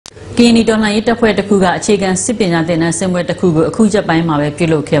Karenniတော်လှန်ရေးတပ်ဖွဲ့တစ်ခုကအခြေခံစစ်ပညာသင်တန်းဆင်းပွဲတစ်ခုကိုအခုချက်ပိုင်းမှာပဲပြု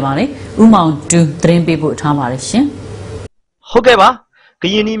လုပ်ခဲ့ပါတယ်။ဥမောင်တူသတင်းပေးပို့ထားပါတယ်ရှင်။ဟုတ်ကဲ့ပါ။က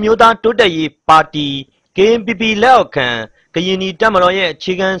ရင်နီမျိုးသားတိုးတက်ရေးပါတီ KNPP လက်အောက်ခံကရင်နီတပ်မတော်ရဲ့အ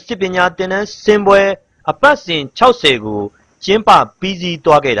ခြေခံစစ်ပညာသင်တန်းဆင်းပွဲအပတ်စဉ်60ကိုကျင်းပပြီးစီး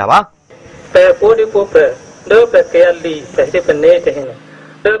သွားခဲ့တာပါ။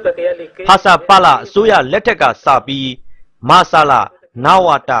ဟာစာပါလာအစိုးရလက်ထက်ကစပြီးမဆလာနာဝ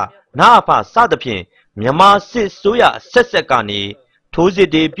တာနာအဖစသဖြင့်မြန်မာစစ်ဆိုရဆက်ဆက်ကနေထိုးစစ်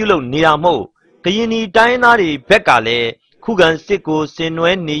တွေပြုလုပ်နေတာမို့ကရင်နီတိုင်းသားတွေဘက်ကလည်းခုခံစစ်ကိုဆင်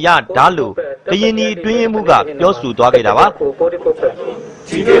နွှဲနေရတာလို့ကရင်နီတွင်းမှုကပြောဆိုသွားခဲ့တာပါ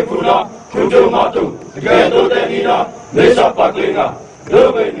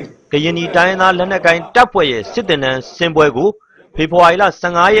ကရင်နီတိုင်းသားလက်နက်ကိုင်းတပ်ဖွဲ့ရဲ့စစ်တပ်နန်းစင်ပွဲကိုဖေဖော်ဝါရီလ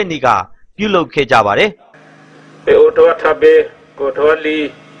15ရက်နေ့ကပြုလုပ်ခဲ့ကြပါတယ်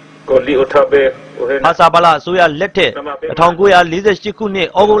ဟာစာပါလာအစိုးရလက်ထက်1948ခုနှစ်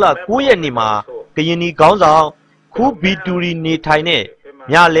ဩဂုတ်လ9ရက်နေ့မှာကရင်နီခေါင်းဆောင်ခူးဘီတူရီနေထိုင်တဲ့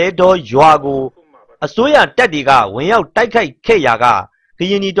မြလဲတော်ရွာကိုအစိုးရတပ်တွေကဝင်ရောက်တိုက်ခိုက်ခဲ့ရာကက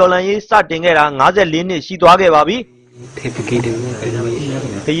ရင်နီတော်လှန်ရေးစတင်ခဲ့တာ54နှစ်ရှိသွားခဲ့ပါပြီ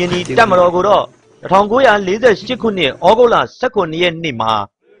ကရင်နီတပ်မတော်ကိုတော့1948ခုနှစ်ဩဂုတ်လ19ရက်နေ့မှာ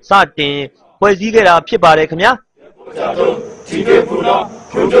စတင်ဖွဲ့စည်းခဲ့တာဖြစ်ပါတယ်ခင်ဗျာ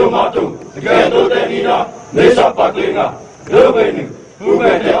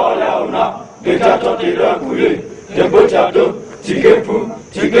Chicken food,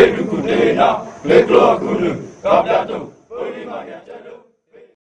 chicken